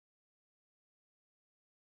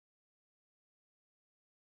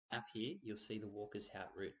map here, you'll see the Walker's Haut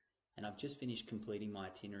route. And I've just finished completing my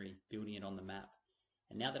itinerary, building it on the map.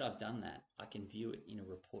 And now that I've done that, I can view it in a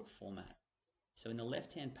report format. So in the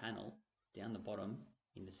left-hand panel, down the bottom,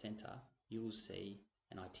 in the center, you will see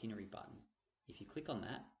an itinerary button. If you click on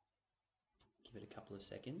that, give it a couple of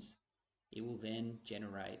seconds, it will then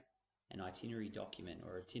generate an itinerary document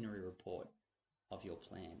or itinerary report of your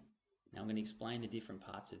plan. Now I'm going to explain the different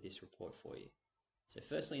parts of this report for you. So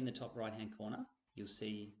firstly, in the top right-hand corner, you'll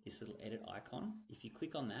see this little edit icon. If you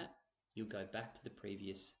click on that, you'll go back to the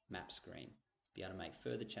previous map screen. Be able to make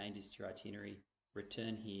further changes to your itinerary,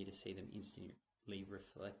 return here to see them instantly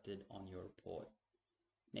reflected on your report.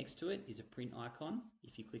 Next to it is a print icon.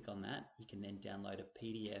 If you click on that, you can then download a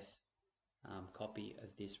PDF copy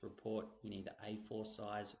of this report in either A4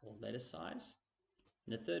 size or letter size.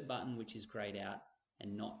 And the third button, which is grayed out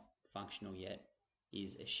and not functional yet,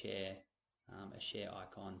 is a share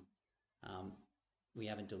icon. We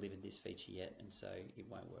haven't delivered this feature yet, and so it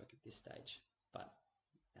won't work at this stage, but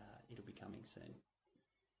it'll be coming soon.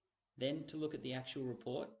 Then to look at the actual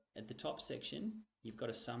report, at the top section, you've got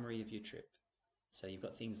a summary of your trip. So you've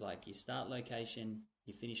got things like your start location,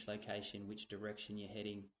 your finish location, which direction you're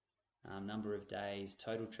heading, number of days,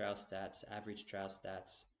 total trail stats, average trail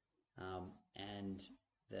stats, and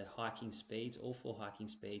the hiking speeds, all 4 hiking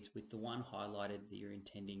speeds, with the one highlighted that you're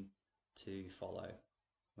intending to follow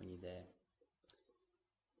when you're there.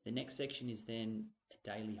 The next section is then a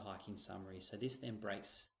daily hiking summary. So this then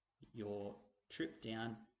breaks your trip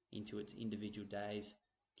down into its individual days,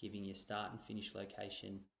 giving you start and finish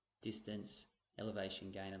location, distance,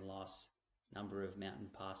 elevation gain and loss, number of mountain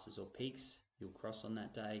passes or peaks you'll cross on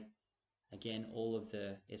that day. Again, all of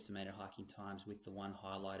the estimated hiking times with the one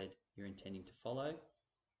highlighted you're intending to follow,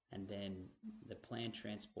 and then the planned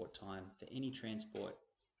transport time for any transport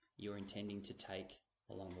you're intending to take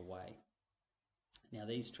along the way. Now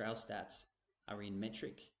these trail stats are in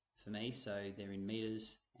metric for me, so they're in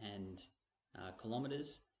meters and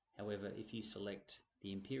kilometers. However, if you select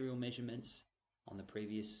the imperial measurements on the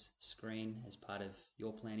previous screen as part of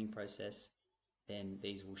your planning process, then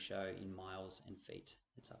these will show in miles and feet.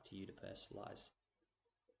 It's up to you to personalize.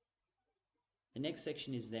 The next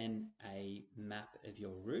section is then a map of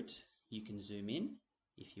your route. You can zoom in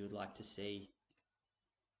if you would like to see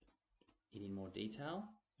it in more detail.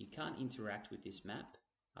 You can't interact with this map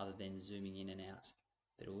other than zooming in and out,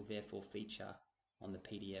 but it will therefore feature on the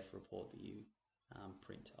PDF report that you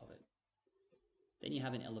print of it. Then you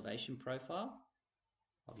have an elevation profile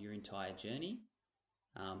of your entire journey.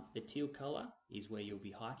 The teal color is where you'll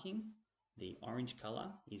be hiking. The orange color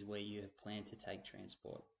is where you have planned to take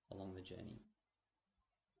transport along the journey.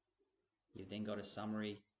 You've then got a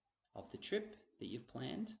summary of the trip that you've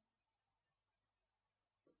planned.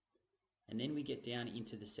 And then we get down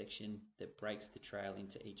into the section that breaks the trail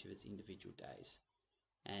into each of its individual days.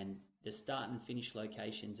 And the start and finish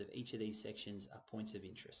locations of each of these sections are points of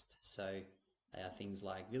interest. So they are things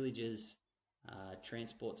like villages,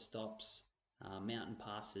 transport stops, mountain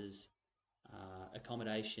passes,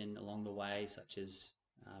 accommodation along the way, such as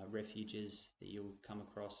refuges that you'll come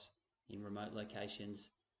across in remote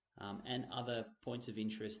locations, and other points of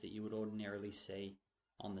interest that you would ordinarily see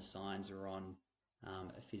on the signs or on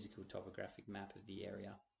a physical topographic map of the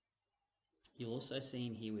area. You'll also see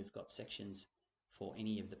in here we've got sections for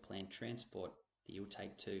any of the planned transport that you'll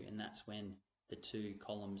take to, and that's when the 2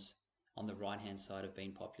 columns on the right hand side have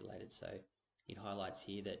been populated. So it highlights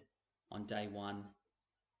here that on day 1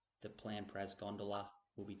 the planned Praz gondola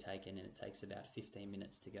will be taken, and it takes about 15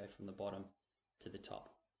 minutes to go from the bottom to the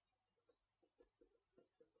top.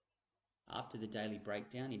 After the daily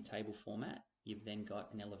breakdown in table format, you've then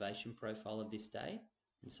got an elevation profile of this day,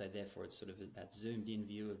 and so therefore it's sort of that zoomed in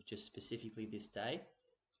view of just specifically this day,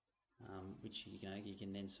 which you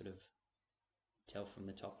can then sort of tell from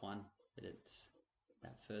the top one that it's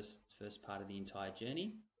that first part of the entire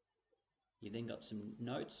journey. You've then got some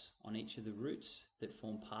notes on each of the routes that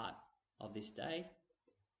form part of this day,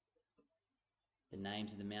 the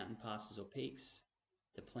names of the mountain passes or peaks,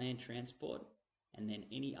 the planned transport, and then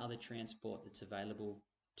any other transport that's available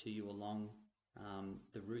to you along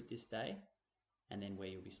the route this day, and then where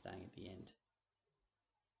you'll be staying at the end.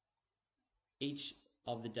 Each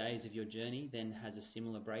of the days of your journey then has a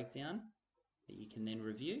similar breakdown that you can then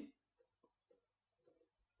review.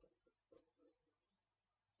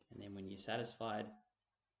 And then when you're satisfied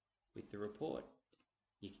with the report,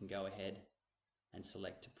 you can go ahead and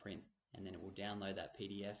select to print, and then it will download that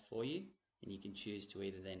PDF for you, and you can choose to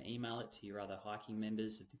either then email it to your other hiking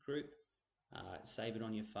members of the group, save it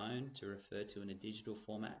on your phone to refer to in a digital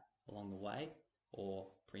format along the way, or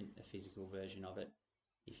print a physical version of it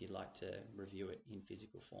if you'd like to review it in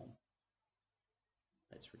physical form.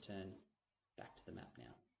 Let's return back to the map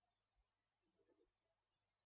now.